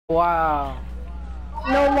Wow.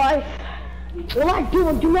 No life. What am I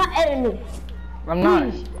doing? Do not edit me. I'm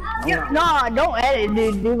not. Nah, don't edit,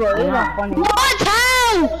 dude. It's not funny. What?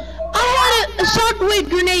 How? I had a shockwave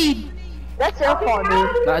grenade. That's your fault, dude.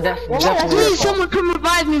 That's definitely Please, your fault. someone come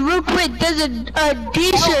revive me real quick. There's a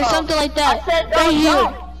geisha or something like that. I said right don't here.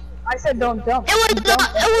 jump. I said don't jump. It was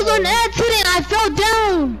an accident. I fell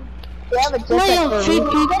down. Yeah, but just Lay on feet,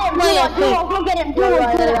 dude. Lay on feet. Go get it. Go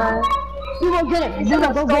get it. You won't get it. You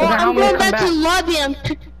won't go get it. I'm going back to the lobby.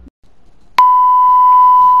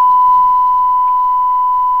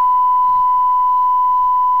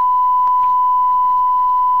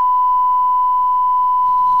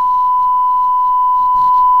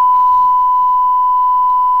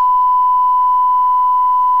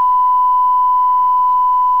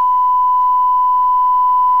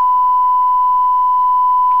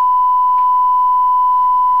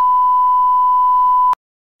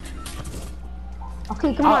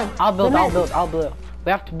 Okay, come on. I'll build.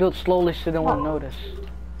 We have to build slowly so they won't notice.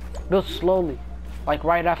 Build slowly, like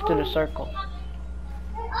right after the circle.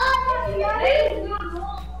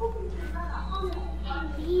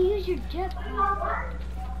 Use your jetpack.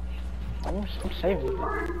 I'm saving it.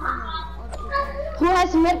 Who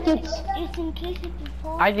has medkits? Just in case if you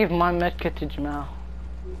fall. I give my medkit to Jamal.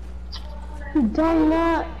 Done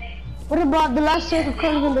that. What about the last circle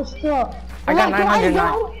comes in the store? I got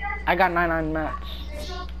 909. I got 99 mats.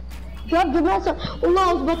 Drop the mess. Oh no,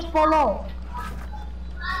 I was about to fall off.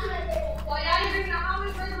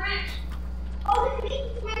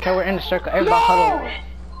 Okay, we're in the circle. Everybody huddle.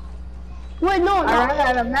 Wait, no. I ran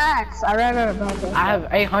out of max. I ran out of max. I have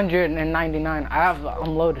 899. I'm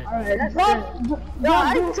loaded. Alright,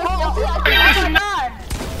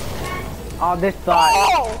 Oh, this died.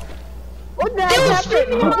 Oh! What the hell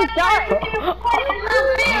happened?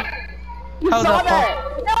 You How's saw that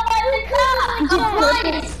that?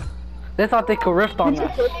 They thought they could rift on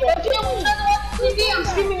us. The building.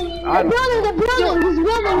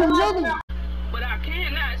 But I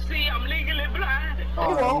cannot see, I'm legally blind.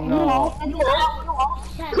 Oh no.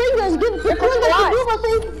 Clingers, give the clingers to do my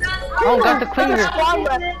thing. Oh, got the clinger.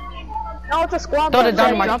 No, it's a squad. Throw the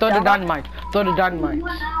dynamite. Throw the dynamite. Throw the dynamite. Oh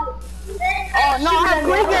no, I have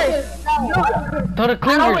clingers. Throw the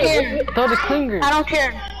clingers. Throw the clingers. I don't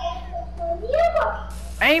care.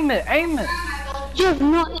 Aim it. Aim it. You have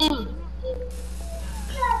no aim.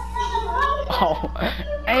 Oh,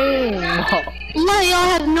 aim. No, y'all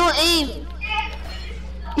have no aim.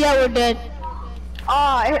 Yeah, we're dead.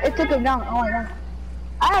 Oh, it took him down. Oh yeah.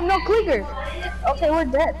 I have no clingers. Okay, we're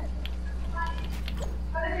dead.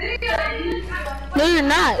 No, you're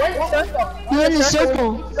not. You're in the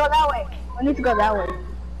circle. Go that way. I need to go that way.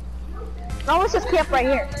 No, let's just camp right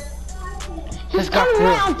here. Just got Right through.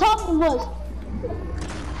 on top of us.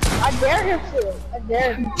 I dare him to. I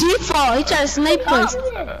dare him. Default, he tried to snipe us.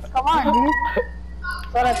 Come on, dude.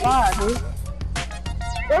 That's what I thought, dude.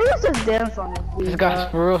 Let's just dance on him, please. This guy's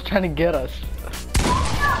for real trying to get us.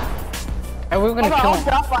 And we're gonna kill I'll him.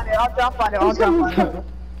 drop on it. I'll drop on it. No,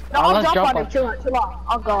 I'll let's drop drop on it. Chill out.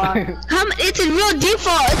 I'll go on. It's a real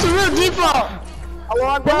default. It's a real default.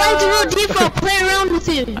 Why is a real default? Play around with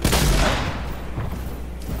him.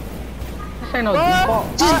 This ain't no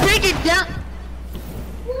default. Just break it down.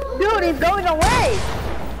 Dude, he's going away.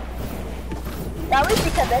 At least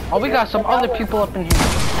because that's. Oh, we got some other people up in here.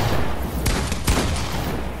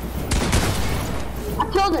 I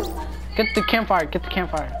killed him. Get the campfire. Get the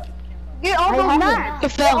campfire. Get all those mats.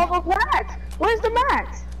 It fell. All those mats. Where's the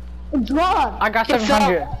mats? It's gone. I got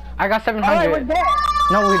 700. I got Alright, we're 700. dead.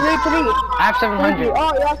 No, we. 3-3. I have 700. Oh,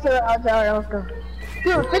 yeah, alright, let's go.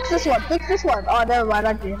 Dude, fix this one. Oh, never mind.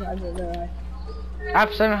 I did. Never mind. I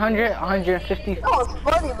have 700. 150. Oh, it's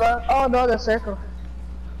funny, bro. Oh, no, the circle.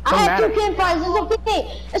 I Don't have matter. 2 campfires. It's okay.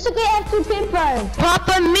 It's okay. I have 2 campfires. Pop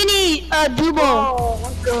a mini dubo. Oh,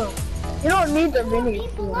 let's go. You don't need the mini.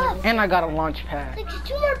 People left. And I got a launch pad. Like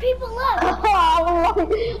 2 more people left.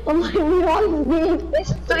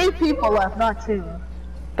 There's 3 people left, not 2.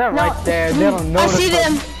 They're right there. They don't know. I see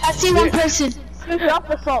them. I see one person. Drop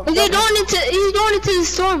the salt. He's going into the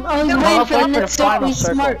storm. Oh, he's waiting for the next circle. He's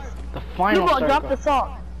smart. The final Drop circle. the salt.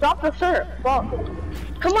 Drop the syrup. Salt.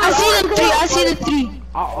 Come on. I see them 3. I see the 3.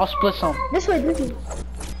 I'll split some. This way.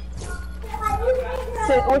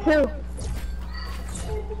 Or 2.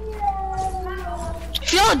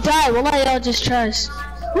 If y'all die, well, y'all just trash.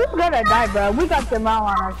 Who's gonna die, bro? We got Jamal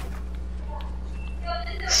on us.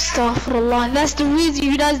 Astaghfirullah. That's the reason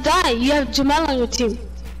you guys die. You have Jamal on your team.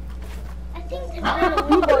 I think You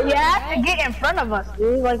have to get in front of us,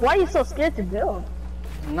 dude. Like, why are you so scared to build?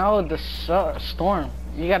 No, the storm.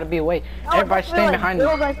 You gotta be away. No, Everybody that's stay really behind you.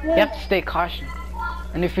 build like You have to stay cautious.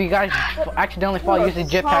 And if you guys accidentally fall, use the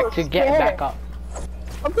jetpack to get back up.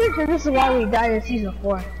 I'm pretty sure this is why we died in season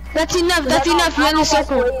 4. That's enough. That's enough. You're in the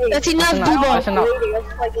circle. That's enough, That's Dubo. enough.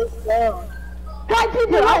 Guys,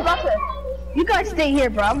 people, I'm about to. You guys stay here,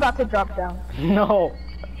 bro. I'm about to drop down. No.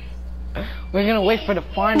 We're gonna wait for the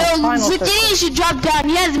final No, circle. Zidane should drop down.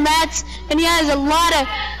 He has mats and he has a lot of.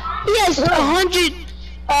 He has 100.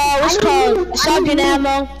 What's it called? Shotgun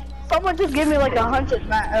ammo. Someone just give me like 100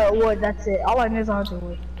 wood. That's it. All I need is 100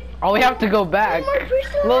 wood. Oh, we have to go back.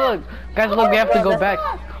 Look, guys, look, we have to go back.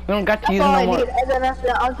 We don't got to use That's all no I more. need. And then after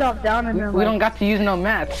that, I'll drop down and then We don't got to use no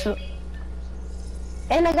mats.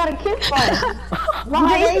 And I got a campfire. You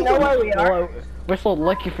guys know where we are. Oh, we're so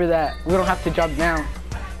lucky for that. We don't have to drop down.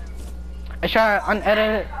 I try to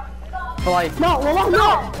unedit it for like. No.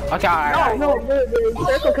 Okay, alright. No,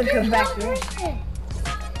 the circle can come back here.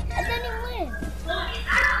 And then he wins. Look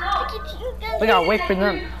at you guys. We gotta wait for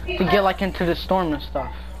them to get like into the storm and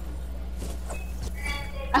stuff.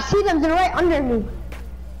 I see them. They're right under me.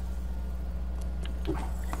 Oh,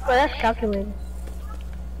 that's calculated.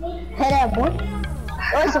 Head out, boy.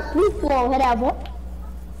 Oh, it's a free flow. Head out, boy.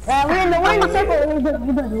 We're in the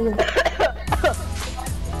circle.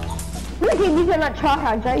 Look at these are not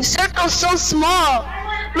tryhards, The right? circle's so small.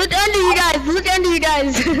 Look under you guys. Look under you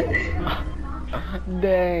guys.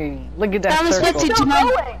 Dang, look at that Thomas circle. Fitzy,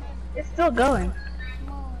 Jamal. It's still going.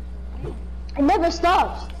 It never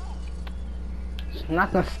stops. It's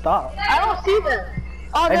not gonna stop. I don't see them.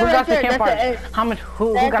 Oh, Hey, they're who right got the there. That's the campfires? edge. How much?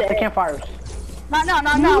 Who That's got the it. campfires?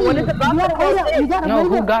 No. When it's about to close in. No,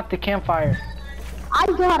 who got the campfires? I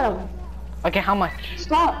got them. Okay, how much?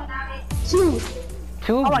 Stop. 2.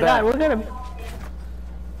 2? Oh my Bet. god, we're gonna.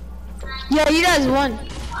 Yeah, you guys won.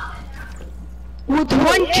 With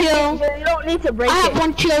 1 kill. You don't need to break I have it.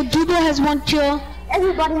 1 kill. Dubo has 1 kill.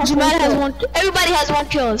 Everybody has Jamal has kill. 1. Everybody has 1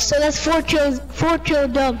 kill. So that's 4 kills. 4 kill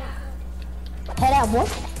dub. Head out, boy.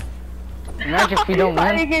 Imagine if we don't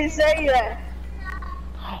Why win. you say that?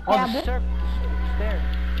 Oh, the circle. There.